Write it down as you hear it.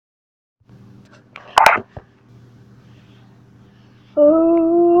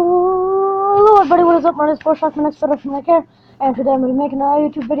everybody, what is up? My name is Borshock, my next better from my care, and today I'm going to be making a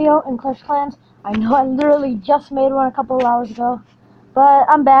YouTube video in Clash of Clans. I know I literally just made one a couple of hours ago, but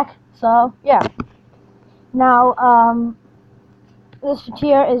I'm back, so yeah. Now, this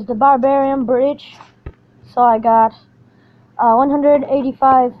tier is the Barbarian Breach, so I got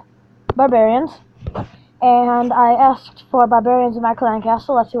 185 Barbarians, and I asked for Barbarians in my clan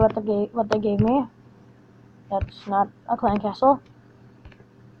castle. Let's see what they gave me. That's not a clan castle.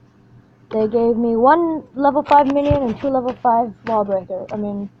 They gave me 1 level 5 minion and 2 level 5 wall breaker.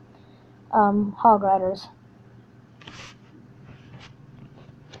 Hog riders.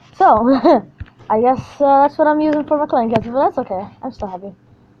 So, I guess that's what I'm using for my clan castle, but that's okay. I'm still happy.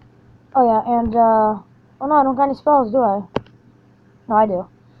 Oh yeah, and oh no, I don't got any spells, do I? No, I do.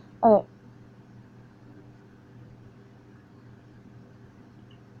 Okay.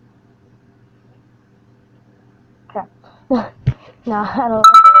 Crap. No,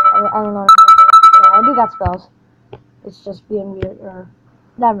 I don't know. Yeah, I do got spells. It's just being weird, or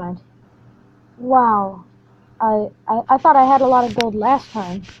never mind. Wow. I thought I had a lot of gold last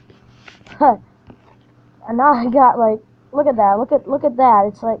time. And now I got, like, look at that. Look at that.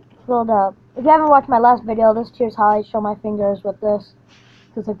 It's like filled up. If you haven't watched my last video, this here's how I show my fingers with this.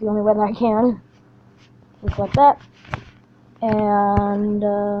 It's like the only way that I can. Just like that. And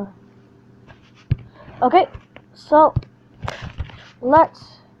okay. So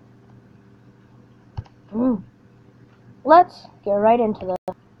let's get right into this.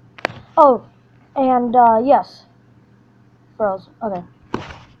 Oh, and yes. Froze. Okay.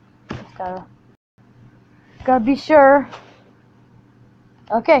 Just gotta be sure.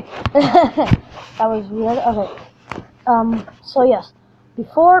 Okay. That was weird. Okay. So yes.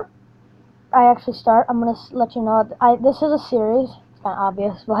 Before I actually start, I'm gonna let you know this is a series. It's kind of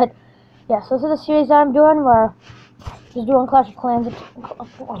obvious, but yes, this is a series that I'm doing where just doing Clash of Clans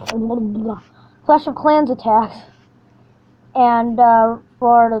attacks, and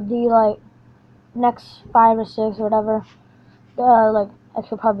for the like next 5 or 6 or whatever, like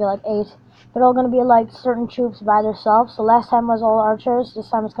actually probably like 8, they're all gonna be like certain troops by themselves. So last time was all archers. This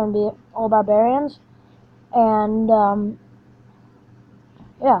time it's gonna be all barbarians, and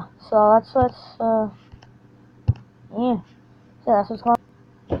yeah. So that's yeah. So that's what's going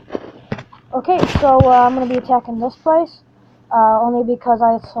on. Okay, so I'm going to be attacking this place, only because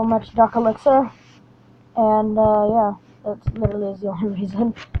I have so much Dark Elixir, and yeah, that literally is the only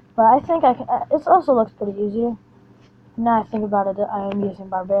reason. But I think it also looks pretty easy. Now I think about it, I am using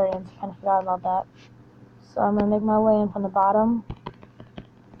Barbarians, I kind of forgot about that. So I'm going to make my way in from the bottom,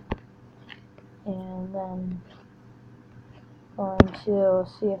 and then going to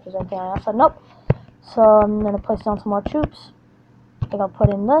see if there's anything on the outside. Nope! So I'm going to place down some more troops. I think I'll put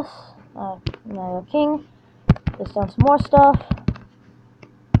in this. My king. Place down some more stuff.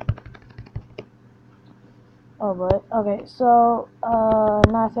 Oh boy. Okay, so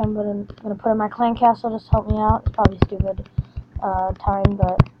now I think I'm gonna put in my clan castle just to help me out. It's probably stupid time,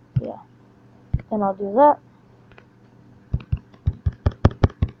 but yeah. Then I'll do that.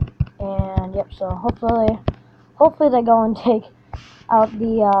 And yep. So hopefully they go and take out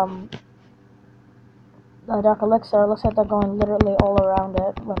the Dark Elixir. It looks like they're going literally all around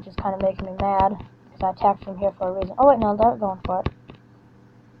it, which is kind of making me mad. I attacked from here for a reason. Oh wait, no, they're going for it.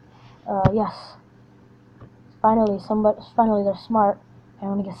 Yes. Finally they're smart. I'm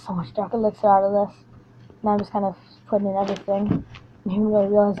gonna get so much Dark Elixir out of this. Now I'm just kind of putting in everything. I didn't really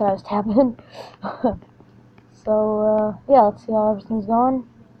realize that I was tapping. So, yeah, let's see how everything's going.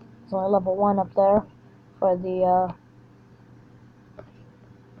 There's only level 1 up there for the,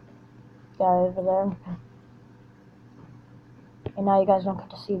 guy over there. And now you guys don't get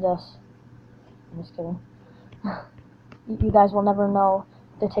to see this. I'm just kidding. You guys will never know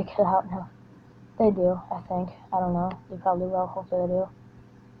if they take it out now. They do, I think. I don't know. They probably will. Hopefully they do.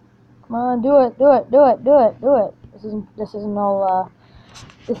 Come on, do it. This isn't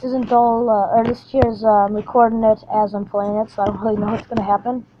all, or this here's, I'm recording it as I'm playing it, so I don't really know what's gonna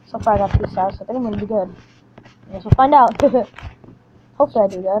happen. So far I got 2 stars, so I think I'm gonna do good. I guess we'll find out. Hopefully I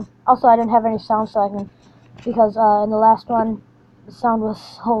do good. Also, I didn't have any sound so I can, because, in the last one, the sound was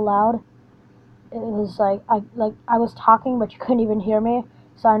so loud. It was like I was talking, but you couldn't even hear me.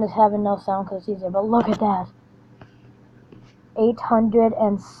 So I'm just having no sound because it's easier. But look at that.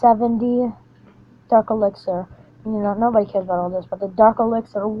 870 Dark Elixir. You know, nobody cares about all this, but the Dark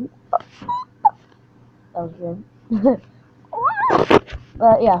Elixir. That was weird.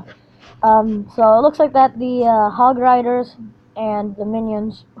 But yeah. So it looks like that the Hog Riders and the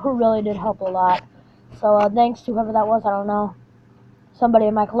minions really did help a lot. So thanks to whoever that was, I don't know. Somebody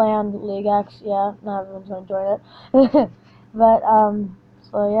in my clan, League X, yeah, not everyone's gonna join it. But,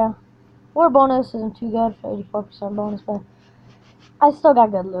 so yeah. War bonus isn't too good, 84% bonus, but I still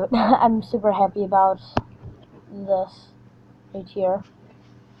got good loot. I'm super happy about this right here.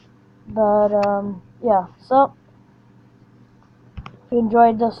 But, yeah, so, if you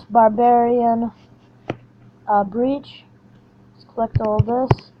enjoyed this barbarian breach, let's collect all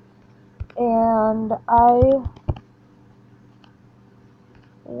this, and I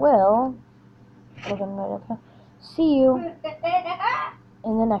will, see you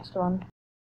in the next one.